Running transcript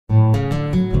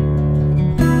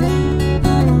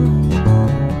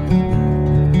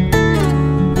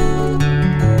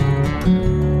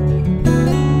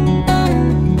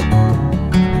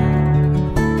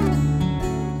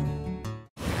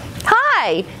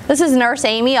This is Nurse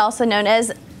Amy, also known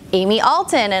as Amy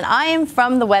Alton, and I am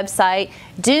from the website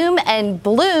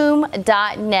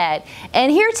doomandbloom.net.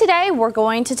 And here today we're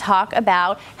going to talk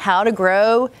about how to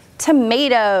grow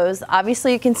tomatoes.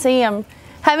 Obviously you can see I'm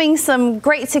having some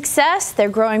great success. They're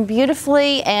growing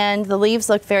beautifully and the leaves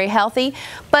look very healthy.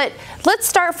 But let's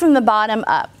start from the bottom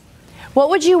up. What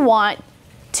would you want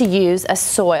to use as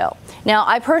soil? Now,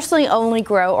 I personally only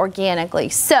grow organically,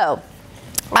 so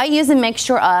I use a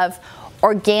mixture of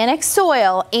organic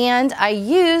soil, and I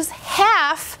use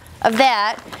half of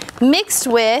that mixed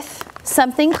with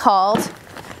something called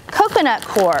coconut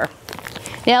coir.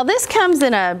 Now this comes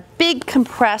in a big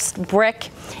compressed brick,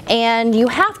 and you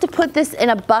have to put this in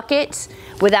a bucket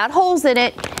without holes in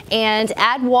it and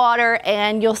add water,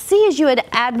 and you'll see as you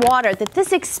add water that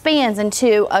this expands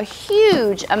into a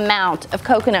huge amount of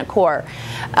coconut coir.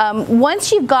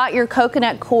 Once you've got your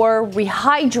coconut coir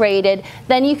rehydrated,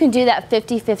 then you can do that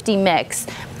 50-50 mix.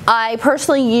 I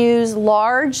personally use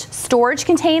large storage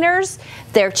containers.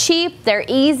 They're cheap, they're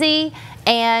easy,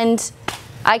 and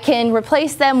I can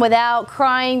replace them without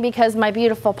crying because my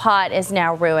beautiful pot is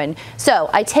now ruined. So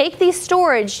I take these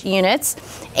storage units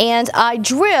and I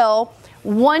drill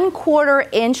 1/4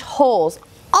 inch holes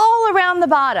all around the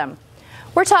bottom.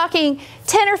 We're talking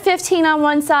 10 or 15 on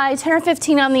one side, 10 or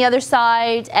 15 on the other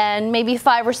side, and maybe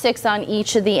 5 or 6 on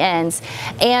each of the ends.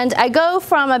 And I go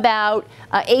from about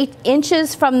 8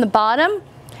 inches from the bottom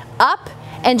up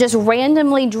and just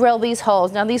randomly drill these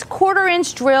holes. Now these 1/4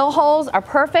 inch drill holes are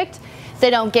perfect.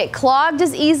 They don't get clogged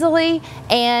as easily,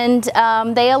 and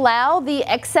they allow the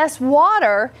excess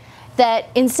water that,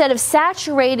 instead of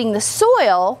saturating the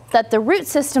soil that the root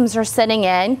systems are sitting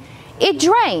in, it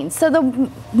drains. So the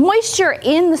moisture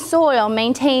in the soil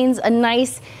maintains a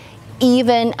nice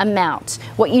even amount.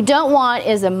 What you don't want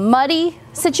is a muddy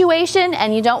situation,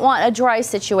 and you don't want a dry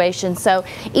situation. So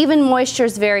even moisture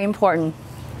is very important.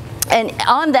 And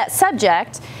on that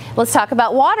subject, let's talk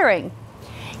about watering.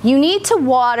 You need to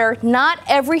water not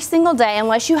every single day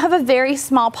unless you have a very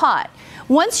small pot.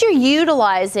 Once you're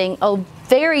utilizing a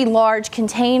very large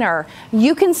container,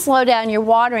 you can slow down your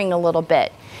watering a little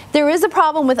bit. There is a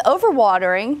problem with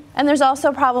overwatering, and there's also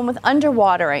a problem with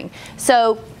underwatering.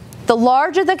 So the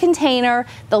larger the container,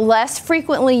 the less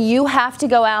frequently you have to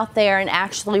go out there and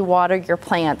actually water your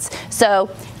plants.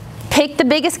 So pick the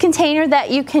biggest container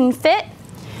that you can fit.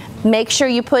 Make sure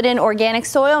you put in organic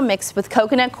soil mixed with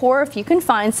coconut coir if you can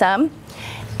find some,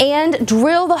 and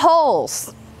drill the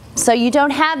holes so you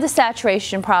don't have the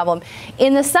saturation problem.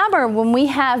 In the summer, when we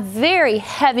have very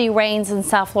heavy rains in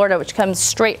South Florida, which comes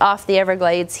straight off the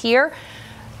Everglades here,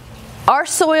 our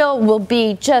soil will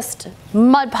be just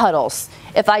mud puddles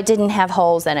if I didn't have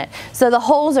holes in it. So the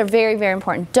holes are very, very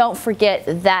important. Don't forget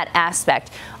that aspect.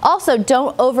 Also,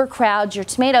 don't overcrowd your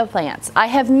tomato plants. I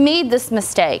have made this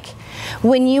mistake.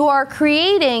 When you are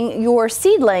creating your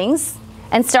seedlings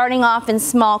and starting off in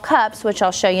small cups, which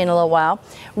I'll show you in a little while,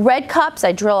 red cups,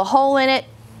 I drill a hole in it,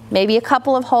 maybe a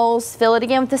couple of holes, fill it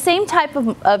again with the same type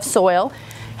of soil,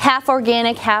 half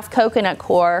organic, half coconut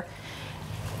coir.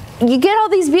 You get all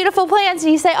these beautiful plants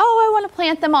and you say, oh, I want to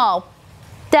plant them all.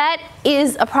 That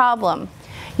is a problem.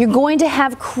 You're going to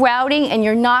have crowding and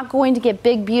you're not going to get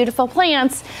big, beautiful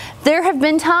plants. There have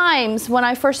been times when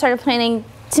I first started planting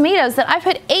tomatoes that I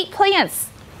put 8 plants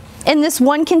in this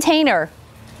one container.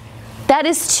 That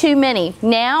is too many.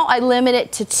 Now I limit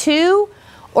it to 2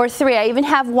 or 3. I even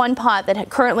have one pot that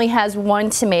currently has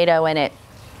 1 tomato in it.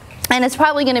 And it's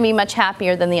probably going to be much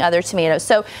happier than the other tomatoes.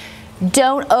 So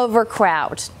don't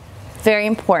overcrowd. Very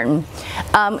important.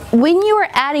 When you are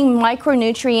adding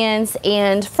micronutrients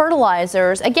and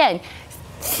fertilizers, again,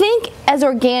 think as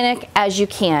organic as you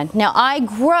can. Now I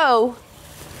grow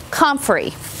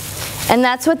comfrey, and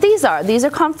that's what these are. These are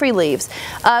comfrey leaves.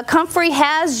 Comfrey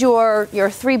has your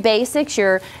 3 basics,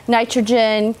 your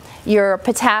nitrogen, your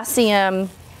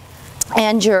potassium,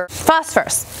 and your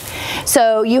phosphorus.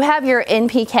 So you have your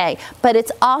NPK, but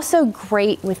it's also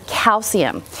great with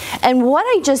calcium. And what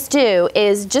I just do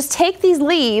is just take these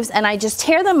leaves and I just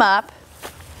tear them up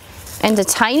into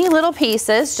tiny little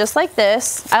pieces, just like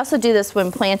this. I also do this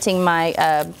when planting my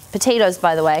potatoes,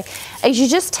 by the way. Is you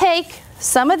just take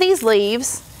some of these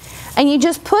leaves and you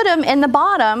just put them in the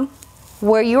bottom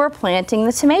where you are planting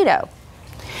the tomato.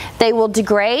 They will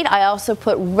degrade. I also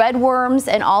put red worms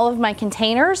in all of my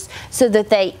containers so that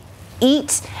they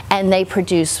eat and they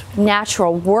produce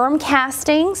natural worm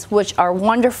castings, which are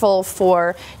wonderful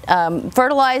for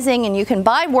fertilizing, and you can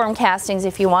buy worm castings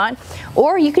if you want,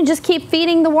 or you can just keep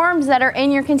feeding the worms that are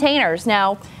in your containers.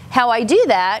 Now, how I do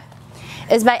that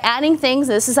is by adding things.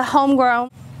 This is a homegrown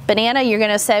banana. You're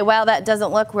going to say, wow, that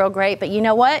doesn't look real great, but you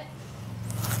know what?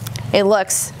 It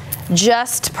looks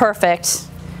just perfect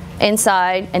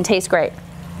inside and tastes great.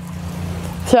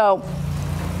 So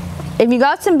if you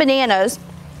got some bananas,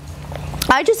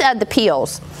 I just add the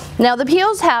peels. Now the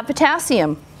peels have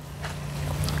potassium,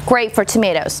 great for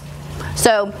tomatoes.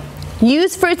 So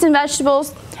use fruits and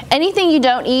vegetables. Anything you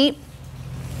don't eat,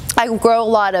 I grow a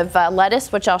lot of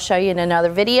lettuce, which I'll show you in another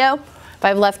video. If I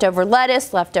have leftover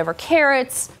lettuce, leftover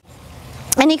carrots,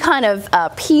 any kind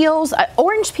of peels,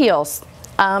 orange peels.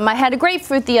 I had a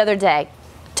grapefruit the other day.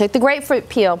 Took the grapefruit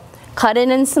peel, cut it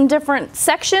in some different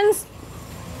sections,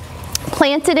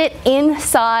 planted it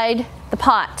inside the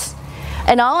pot.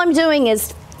 And all I'm doing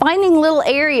is finding little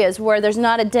areas where there's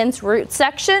not a dense root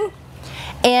section,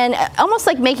 and almost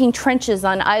like making trenches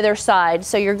on either side,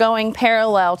 so you're going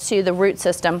parallel to the root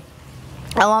system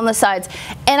along the sides.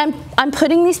 And I'm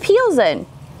putting these peels in.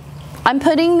 I'm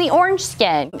putting the orange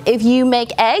skin. If you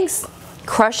make eggs,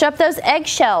 crush up those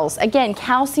eggshells. Again,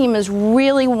 calcium is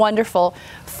really wonderful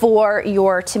for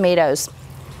your tomatoes.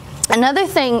 Another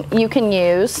thing you can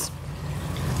use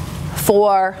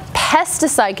for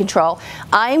pesticide control,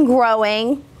 I'm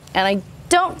growing, and I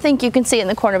don't think you can see it in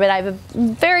the corner, but I have a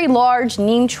very large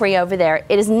neem tree over there.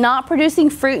 It is not producing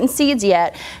fruit and seeds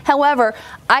yet. However,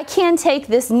 I can take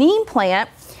this neem plant,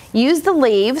 use the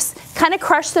leaves, kind of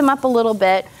crush them up a little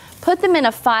bit, put them in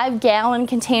a 5-gallon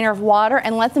container of water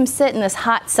and let them sit in this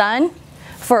hot sun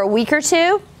for a week or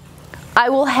two. I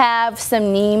will have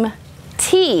some neem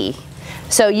tea.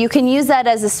 So you can use that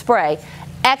as a spray.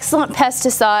 Excellent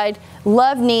pesticide,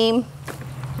 love neem.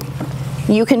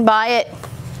 You can buy it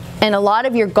in a lot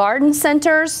of your garden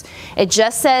centers. It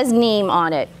just says neem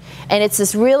on it. And it's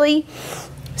this really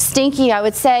stinky, I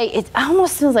would say, it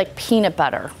almost smells like peanut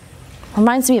butter.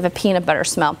 Reminds me of a peanut butter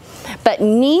smell. But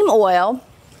neem oil,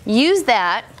 use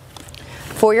that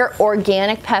for your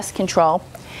organic pest control.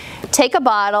 Take a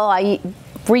bottle, I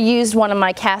reused one of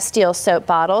my Castile soap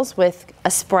bottles with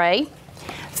a spray.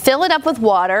 Fill it up with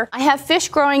water. I have fish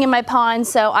growing in my pond,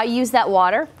 so I use that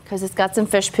water because it's got some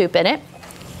fish poop in it.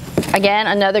 Again,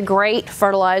 another great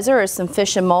fertilizer is some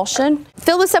fish emulsion.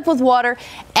 Fill this up with water.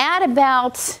 Add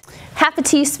about half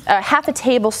a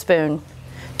tablespoon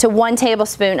to 1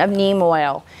 tablespoon of neem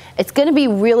oil. It's going to be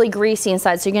really greasy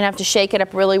inside, so you're going to have to shake it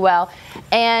up really well.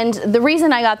 And the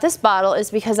reason I got this bottle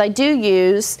is because I do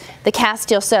use the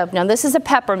Castile soap. Now this is a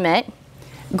peppermint,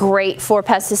 great for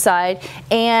pesticide,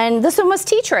 and this one was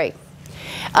tea tree.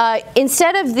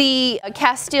 Instead of the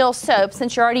Castile soap,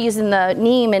 since you're already using the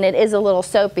neem and it is a little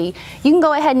soapy, you can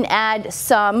go ahead and add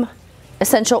some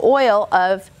essential oil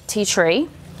of tea tree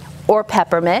or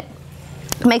peppermint.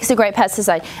 Makes a great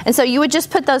pesticide. And so you would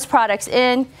just put those products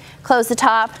in, close the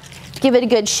top, give it a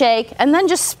good shake, and then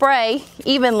just spray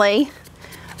evenly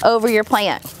over your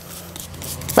plant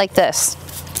like this.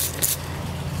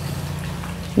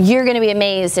 You're going to be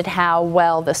amazed at how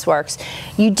well this works.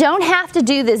 You don't have to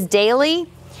do this daily.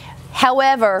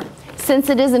 However, since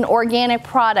it is an organic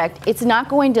product, it's not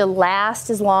going to last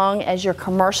as long as your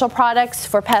commercial products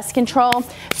for pest control,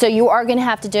 so you are going to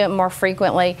have to do it more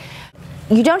frequently.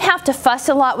 You don't have to fuss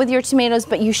a lot with your tomatoes,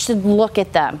 but you should look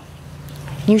at them.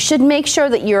 You should make sure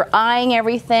that you're eyeing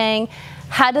everything.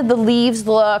 How do the leaves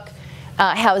look?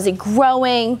 How is it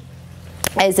growing?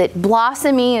 Is it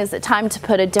blossoming? Is it time to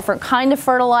put a different kind of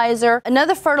fertilizer?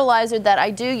 Another fertilizer that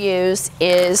I do use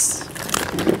is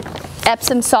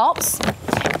Epsom salts.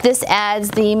 This adds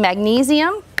the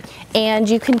magnesium, and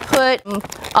you can put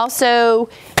also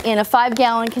in a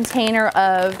 5-gallon container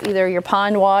of either your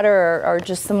pond water or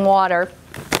just some water.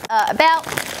 About,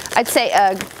 I'd say,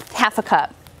 half a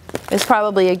cup is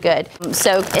probably a good.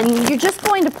 So, and you're just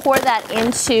going to pour that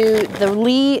into the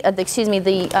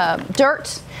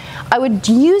dirt. I would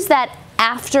use that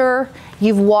after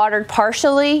you've watered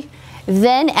partially,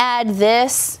 then add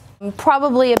this.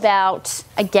 Probably about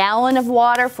a gallon of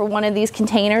water for one of these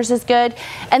containers is good.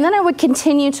 And then I would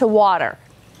continue to water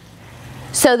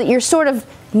so that you're sort of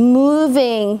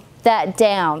moving that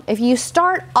down. If you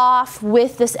start off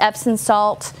with this Epsom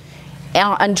salt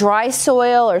on dry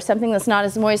soil or something that's not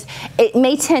as moist, it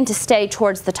may tend to stay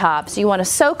towards the top. So you want to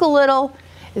soak a little,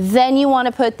 then you want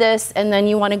to put this, and then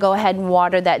you want to go ahead and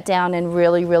water that down in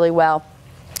really, really well.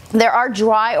 There are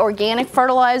dry organic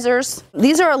fertilizers.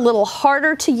 These are a little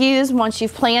harder to use once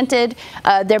you've planted.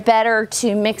 They're better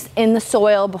to mix in the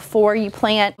soil before you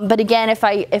plant. But again,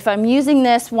 if I'm using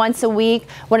this once a week,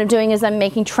 what I'm doing is I'm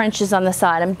making trenches on the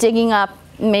side. I'm digging up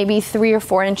maybe 3 or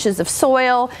 4 inches of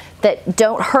soil that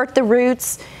don't hurt the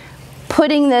roots,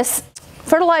 putting this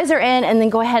fertilizer in, and then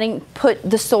go ahead and put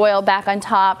the soil back on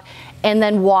top, and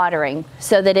then watering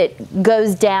so that it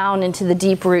goes down into the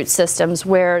deep root systems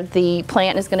where the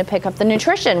plant is going to pick up the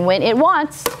nutrition when it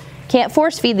wants Can't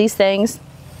force feed these things.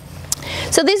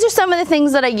 So these are some of the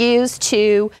things that I use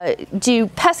to do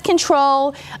pest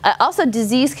control, also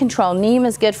disease control. Neem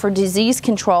is good for disease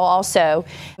control also.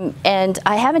 And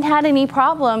I haven't had any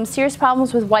problems, serious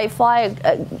problems with whitefly,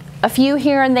 a few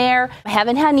here and there. I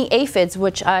haven't had any aphids,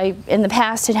 which I in the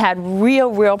past had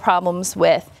real problems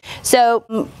with.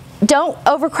 So don't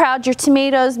overcrowd your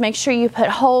tomatoes. Make sure you put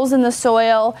holes in the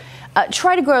soil.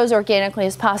 Try to grow as organically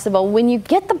as possible. When you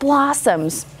get the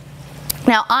blossoms,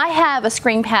 now I have a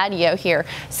screen patio here,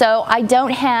 so I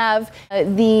don't have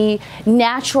the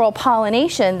natural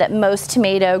pollination that most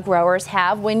tomato growers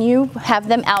have when you have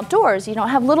them outdoors. You don't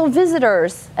have little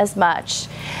visitors as much.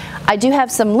 I do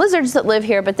have some lizards that live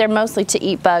here, but they're mostly to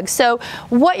eat bugs. So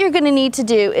what you're going to need to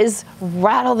do is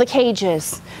rattle the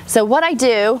cages. So what I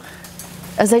do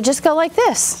is I just go like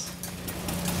this.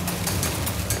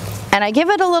 And I give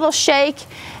it a little shake.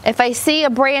 If I see a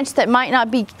branch that might not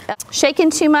be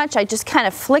shaken too much, I just kind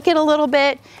of flick it a little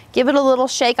bit, give it a little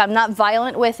shake. I'm not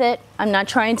violent with it. I'm not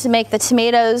trying to make the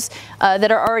tomatoes that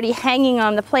are already hanging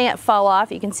on the plant fall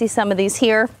off. You can see some of these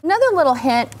here. Another little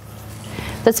hint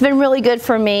that's been really good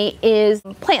for me is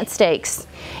plant stakes.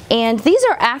 And these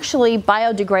are actually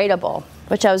biodegradable,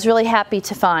 which I was really happy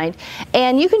to find.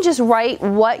 And you can just write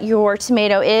what your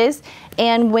tomato is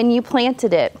and when you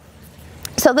planted it.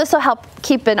 So this will help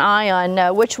keep an eye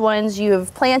on which ones you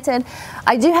have planted.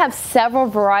 I do have several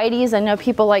varieties. I know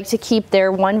people like to keep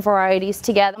their one varieties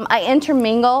together. I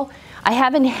intermingle. I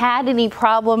haven't had any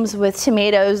problems with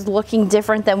tomatoes looking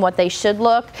different than what they should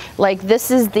look. Like this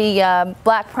is the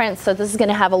Black Prince, so this is going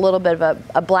to have a little bit of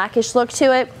a blackish look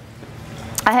to it.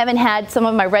 I haven't had some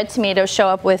of my red tomatoes show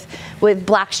up with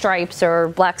black stripes or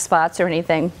black spots or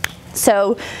anything.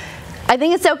 So I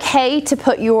think it's okay to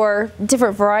put your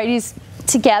different varieties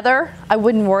together. I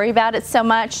wouldn't worry about it so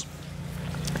much.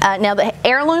 Now the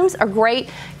heirlooms are great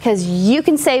because you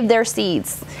can save their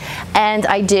seeds, and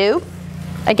I do.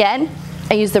 Again,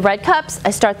 I use the red cups.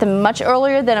 I start them much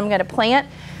earlier than I'm going to plant.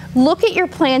 Look at your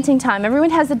planting time.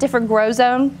 Everyone has a different grow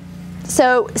zone,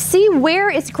 so see where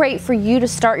it's great for you to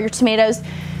start your tomatoes.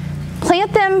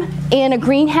 Plant them in a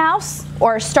greenhouse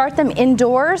or start them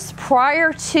indoors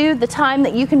prior to the time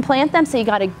that you can plant them, so you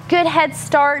got a good head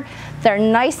start. They're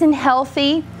nice and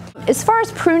healthy. As far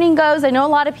as pruning goes, I know a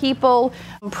lot of people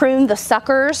prune the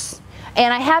suckers,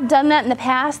 and I have done that in the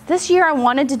past. This year I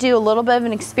wanted to do a little bit of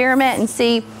an experiment and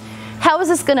see how is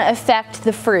this going to affect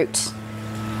the fruit.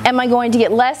 Am I going to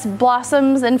get less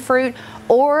blossoms and fruit,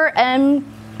 or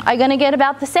am I going to get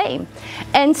about the same?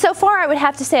 And so far I would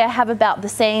have to say I have about the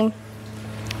same.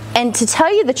 And to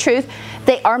tell you the truth,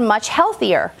 they are much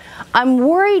healthier. I'm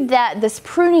worried that this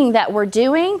pruning that we're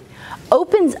doing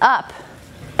opens up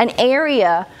an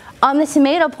area on the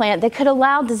tomato plant that could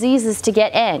allow diseases to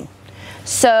get in.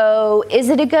 So is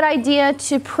it a good idea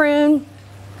to prune?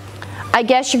 I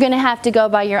guess you're going to have to go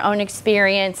by your own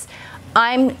experience.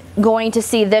 I'm going to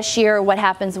see this year what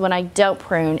happens when I don't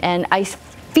prune, and I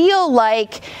feel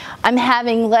like I'm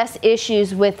having less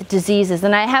issues with diseases,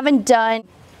 and I haven't done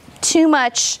too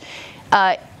much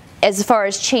as far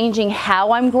as changing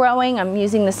how I'm growing. I'm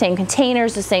using the same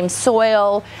containers, the same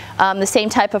soil, the same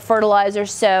type of fertilizer.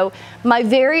 So my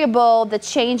variable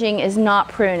that's changing is not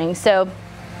pruning. So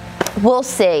we'll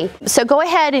see. So go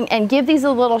ahead and give these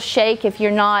a little shake if you're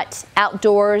not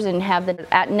outdoors and have the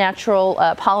natural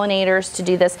pollinators to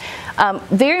do this.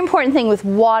 Very important thing with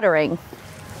watering.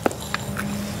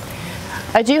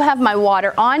 I do have my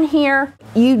water on here.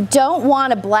 You don't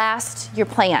want to blast your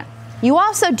plant. You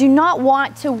also do not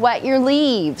want to wet your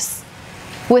leaves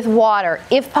with water,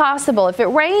 if possible. If it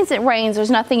rains, it rains.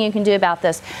 There's nothing you can do about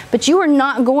this. But you are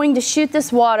not going to shoot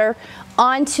this water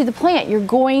onto the plant. You're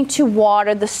going to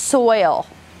water the soil.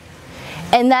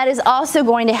 And that is also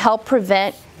going to help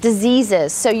prevent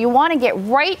diseases. So you want to get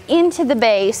right into the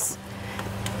base,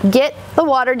 get the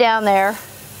water down there,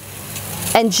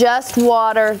 and just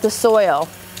water the soil.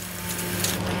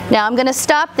 Now I'm going to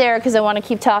stop there because I want to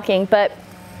keep talking, but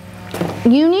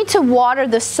you need to water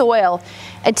the soil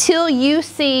until you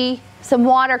see some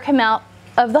water come out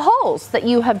of the holes that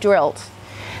you have drilled.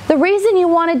 The reason you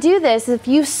want to do this is if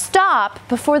you stop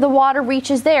before the water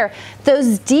reaches there,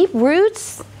 those deep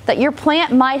roots that your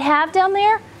plant might have down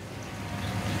there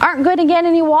aren't going to get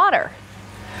any water.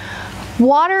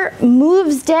 Water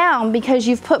moves down because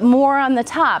you've put more on the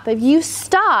top. If you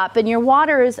stop and your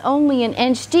water is only an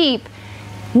inch deep,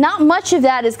 not much of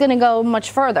that is going to go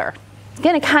much further. It's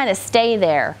going to kind of stay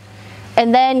there.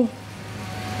 And then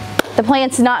the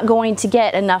plant's not going to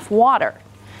get enough water.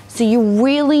 So you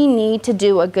really need to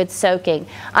do a good soaking.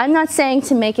 I'm not saying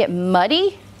to make it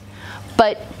muddy,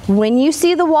 but when you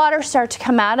see the water start to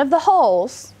come out of the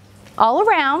holes, all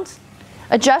around.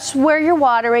 Adjust where you're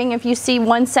watering. If you see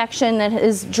one section that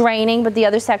is draining but the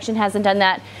other section hasn't done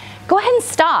that, go ahead and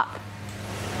stop.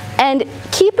 And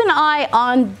keep an eye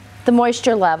on the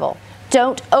moisture level.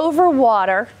 Don't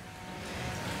overwater.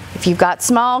 If you've got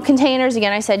small containers,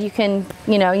 again, I said you can,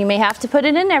 you may have to put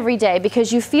it in every day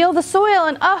because you feel the soil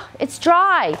and it's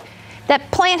dry.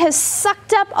 That plant has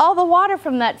sucked up all the water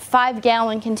from that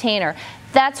 5-gallon container.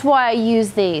 That's why I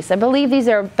use these. I believe these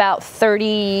are about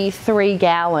 33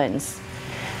 gallons.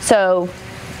 So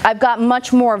I've got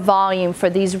much more volume for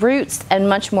these roots and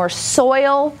much more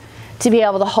soil to be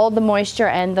able to hold the moisture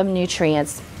and the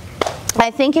nutrients.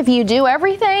 I think if you do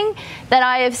everything that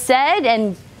I have said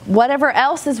and whatever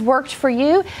else has worked for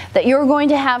you, that you're going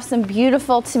to have some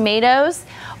beautiful tomatoes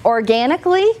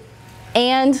organically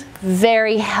and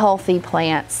very healthy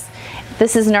plants.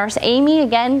 This is Nurse Amy,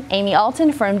 again, Amy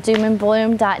Alton from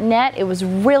doomandbloom.net. It was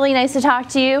really nice to talk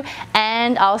to you,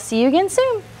 and I'll see you again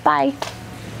soon. Bye.